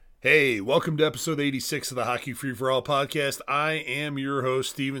Hey, welcome to episode 86 of the Hockey Free For All podcast. I am your host,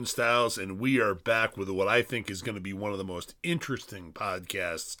 Steven Stiles, and we are back with what I think is going to be one of the most interesting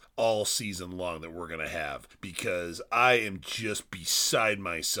podcasts all season long that we're going to have, because I am just beside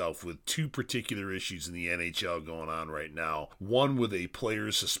myself with two particular issues in the NHL going on right now. One with a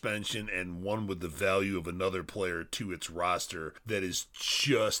player's suspension and one with the value of another player to its roster that is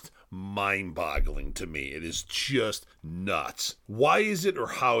just mind-boggling to me. It is just nuts. Why is it, or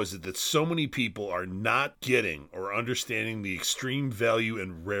how is it, that so many people are not getting or understanding the extreme value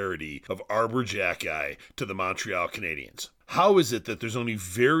and rarity of Arber Xhekaj to the Montreal Canadiens? How is it that there's only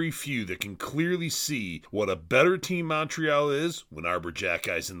very few that can clearly see what a better team Montreal is when Arber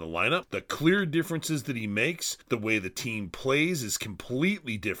Xhekaj's in the lineup? The clear differences that he makes, the way the team plays is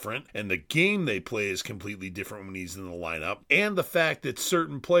completely different, and the game they play is completely different when he's in the lineup, and the fact that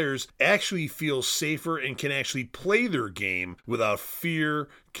certain players actually feel safer and can actually play their game without fear,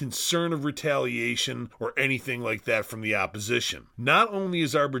 concern of retaliation, or anything like that from the opposition. Not only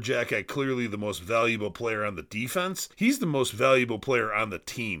is Arber Xhekaj clearly the most valuable player on the defense, he's the most valuable player on the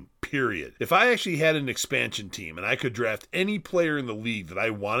team. Period. If I actually had an expansion team and I could draft any player in the league that I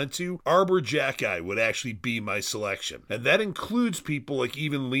wanted to, Arber Xhekaj would actually be my selection. And that includes people like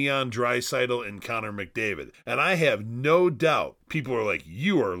even Leon Draisaitl and Conner McDavid. And I have no doubt people are like,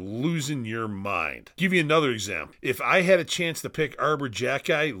 you are losing your mind. Give you another example. If I had a chance to pick Arber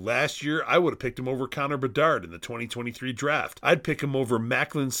Xhekaj last year, I would have picked him over Conner Bedard in the 2023 draft. I'd pick him over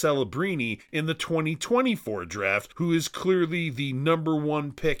Macklin Celebrini in the 2024 draft, who is clearly the number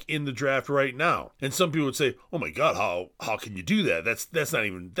one pick in the draft right now. And some people would say, oh my God, how can you do that?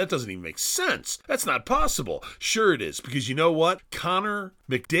 That doesn't even make sense. That's not possible. Sure it is, because you know what? Conner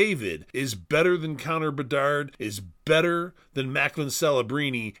McDavid is better than Conner Bedard, is better than Macklin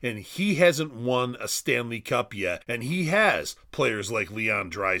Celebrini, and he hasn't won a Stanley Cup yet. And he has players like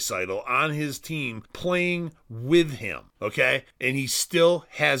Leon Draisaitl on his team playing with him, okay? And he still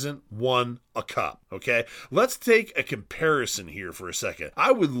hasn't won a cup, okay? Let's take a comparison here for a second.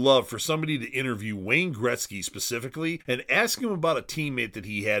 I would love for somebody to interview Wayne Gretzky specifically and ask him about a teammate that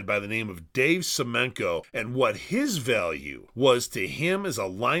he had by the name of Dave Semenko and what his value was to him as a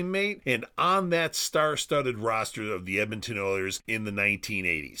line mate and on that star-studded roster of the Edmonton Oilers in the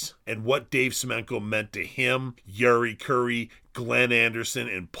 1980s, and what Dave Semenko meant to him, Jari Kurri, Glenn Anderson,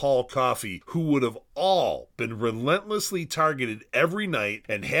 and Paul Coffey, who would have all been relentlessly targeted every night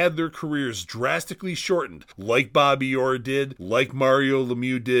and had their careers drastically shortened, like Bobby Orr did, like Mario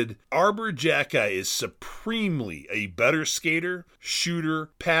Lemieux did. Arber Xhekaj is supremely a better skater, shooter,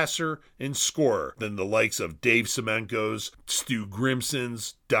 passer, and scorer than the likes of Dave Semenko's, Stu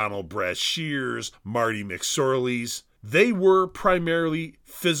Grimson's, Donald Brashear's, Marty McSorley's. They were primarily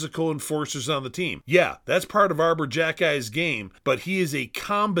physical enforcers on the team. Yeah, that's part of Arber Xhekaj's game, but he is a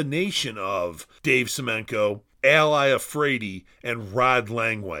combination of Dave Semenko, IaFrate and Rod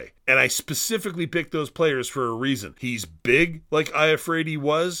Langway. And I specifically picked those players for a reason. He's big like IaFrate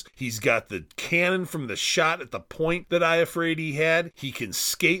was. He's got the cannon from the shot at the point that IaFrate had. He can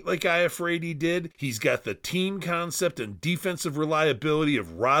skate like IaFrate did. He's got the team concept and defensive reliability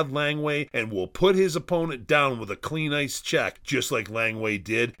of Rod Langway and will put his opponent down with a clean ice check just like Langway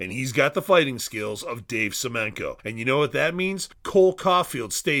did. And he's got the fighting skills of Dave Semenko. And you know what that means? Cole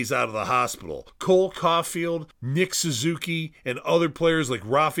Caulfield stays out of the hospital. Cole Caulfield, Nick Suzuki, and other players like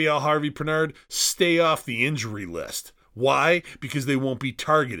Raphael Harvey-Pinard stay off the injury list. Why? Because they won't be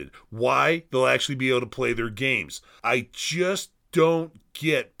targeted. Why? They'll actually be able to play their games. I just don't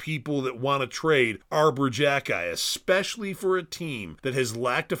get people that want to trade Arber Xhekaj, especially for a team that has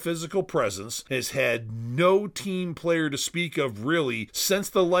lacked a physical presence, has had no team player to speak of really since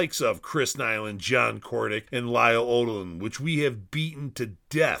the likes of Chris Nyland, John Kordic, and Lyle Odolin, which we have beaten to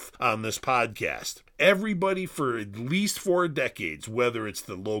death on this podcast. Everybody for at least 4 decades, whether it's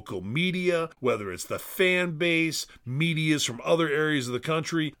the local media, whether it's the fan base, medias from other areas of the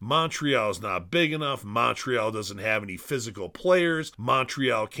country, Montreal's not big enough, Montreal doesn't have any physical players,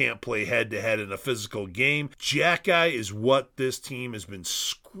 Montreal can't play head-to-head in a physical game. Xhekaj is what this team has been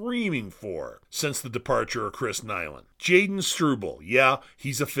screaming for since the departure of Chris Nyland. Jaden Struble, yeah,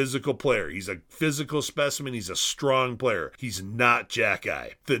 he's a physical player. He's a physical specimen. He's a strong player. He's not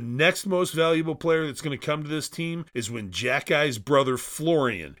Xhekaj. The next most valuable player that's going to come to this team is when Xhekaj's brother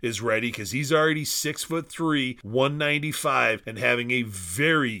Florian is ready, because he's already 6'3", 195, and having a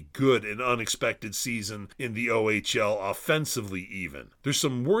very good and unexpected season in the OHL offensively even. There's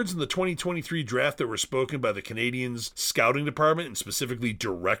some words in the 2023 draft that were spoken by the Canadiens scouting department and specifically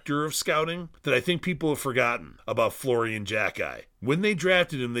director of scouting that I think people have forgotten about Florian Xhekaj. When they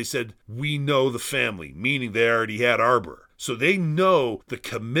drafted him, they said, we know the family, meaning they already had Arber. So they know the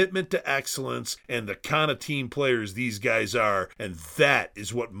commitment to excellence and the kind of team players these guys are, and that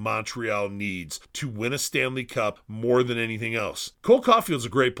is what Montreal needs to win a Stanley Cup more than anything else. Cole Caulfield's a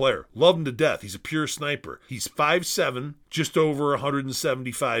great player. Love him to death. He's a pure sniper. He's 5'7", just over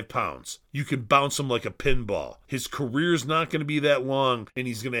 175 pounds. You can bounce him like a pinball. His career's not going to be that long, and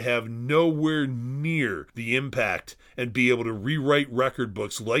he's going to have nowhere near the impact and be able to rewrite record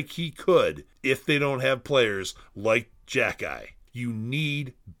books like he could if they don't have players like Xhekaj. You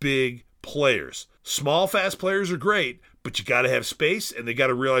need big players. Small, fast players are great, but you got to have space, and they got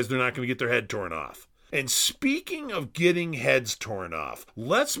to realize they're not going to get their head torn off. And speaking of getting heads torn off,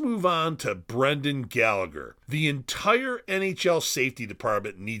 let's move on to Brendan Gallagher. The entire NHL Safety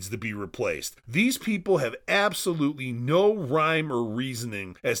Department needs to be replaced. These people have absolutely no rhyme or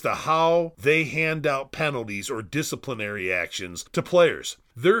reasoning as to how they hand out penalties or disciplinary actions to players.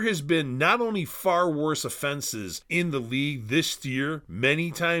 There has been not only far worse offenses in the league this year,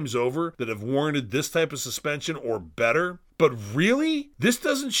 many times over, that have warranted this type of suspension or better. But really, this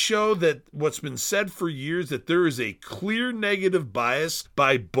doesn't show that what's been said for years, that there is a clear negative bias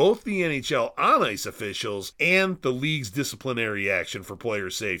by both the NHL on-ice officials and the league's disciplinary action for player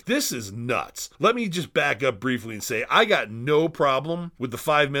safety. This is nuts. Let me just back up briefly and say I got no problem with the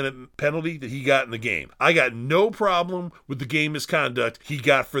 5-minute penalty that he got in the game. I got no problem with the game misconduct he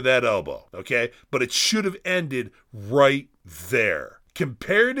got for that elbow, okay? But it should have ended right there.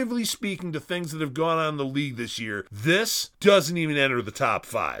 Comparatively speaking to things that have gone on in the league this year, this doesn't even enter the top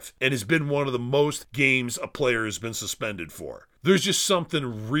 5 and has been one of the most games a player has been suspended for. There's just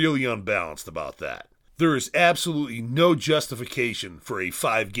something really unbalanced about that. There is absolutely no justification for a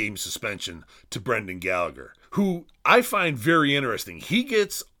 5-game suspension to Brendan Gallagher, who I find very interesting. He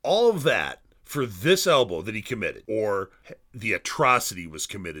gets all of that for this elbow that he committed, or the atrocity was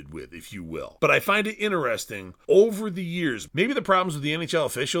committed with, if you will. But I find it interesting, over the years, maybe the problems with the NHL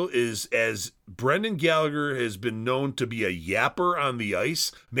official is, as Brendan Gallagher has been known to be a yapper on the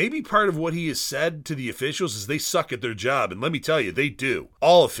ice, maybe part of what he has said to the officials is they suck at their job. And let me tell you, they do.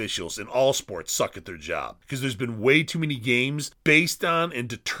 All officials in all sports suck at their job, because there's been way too many games based on and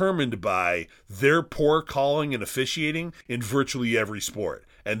determined by their poor calling and officiating in virtually every sport.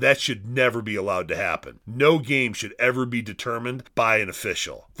 And that should never be allowed to happen. No game should ever be determined by an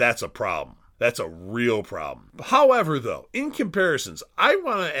official. That's a problem. That's a real problem. However, though, in comparisons, I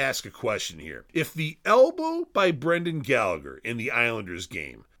want to ask a question here. If the elbow by Brendan Gallagher in the Islanders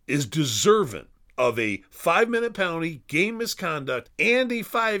game is deserving of a 5-minute penalty, game misconduct, and a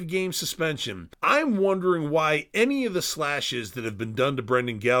 5-game suspension, I'm wondering why any of the slashes that have been done to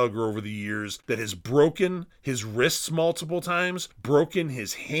Brendan Gallagher over the years, that has broken his wrists multiple times, broken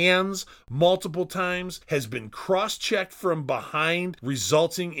his hands multiple times, has been cross-checked from behind,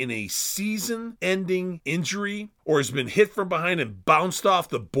 resulting in a season-ending injury, or has been hit from behind and bounced off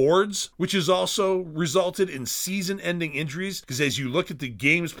the boards, which has also resulted in season-ending injuries. Because as you look at the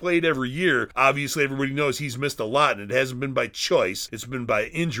games played every year, obviously everybody knows he's missed a lot, and it hasn't been by choice, it's been by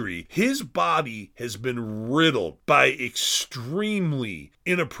injury. His body has been riddled by extremely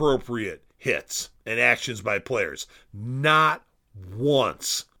inappropriate hits and actions by players. Not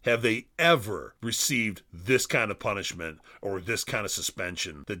once have they ever received this kind of punishment or this kind of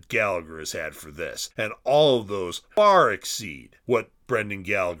suspension that Gallagher has had for this. And all of those far exceed what Brendan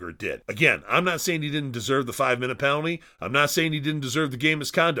Gallagher did. Again, I'm not saying he didn't deserve the 5-minute penalty. I'm not saying he didn't deserve the game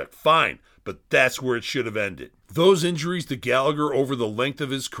misconduct. Fine. But that's where it should have ended. Those injuries to Gallagher over the length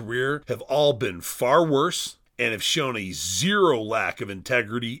of his career have all been far worse and have shown a zero lack of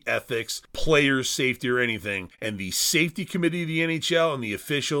integrity, ethics, player safety, or anything. And the safety committee of the NHL and the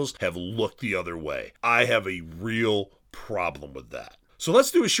officials have looked the other way. I have a real problem with that. So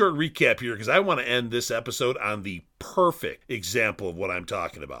let's do a short recap here, because I want to end this episode on the perfect example of what I'm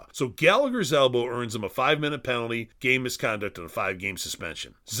talking about. So Gallagher's elbow earns him a 5-minute penalty, game misconduct, and a 5-game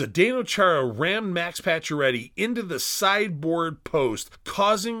suspension. Zdeno Chara rammed Max Pacioretty into the sideboard post,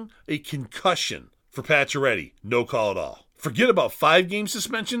 causing a concussion for Pacioretty. No call at all. Forget about 5-game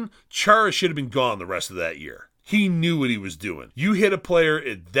suspension. Chara should have been gone the rest of that year. He knew what he was doing. You hit a player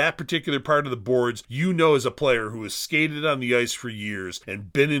at that particular part of the boards, you know, as a player who has skated on the ice for years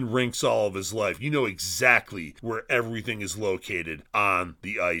and been in rinks all of his life, you know exactly where everything is located on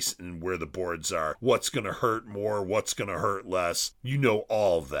the ice and where the boards are. What's going to hurt more, what's going to hurt less. You know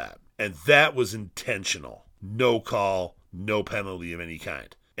all of that. And that was intentional. No call, no penalty of any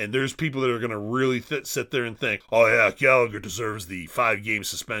kind. And there's people that are going to really sit there and think, oh yeah, Gallagher deserves the 5-game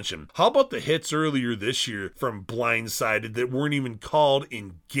suspension. How about the hits earlier this year from blindsided that weren't even called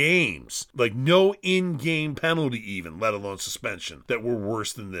in games? Like no in-game penalty even, let alone suspension, that were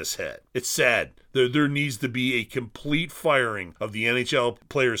worse than this hit. It's sad. There needs to be a complete firing of the NHL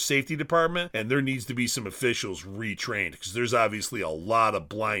Players Safety Department, and there needs to be some officials retrained, because there's obviously a lot of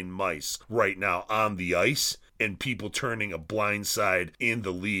blind mice right now on the ice, and people turning a blind side in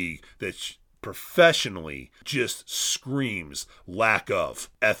the league that professionally just screams lack of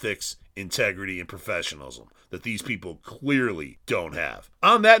ethics, integrity, and professionalism that these people clearly don't have.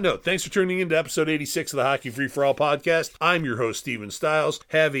 On that note, thanks for tuning in to episode 86 of the Hockey Free for All podcast. I'm your host, Steven Stiles.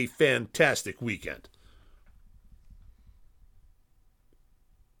 Have a fantastic weekend.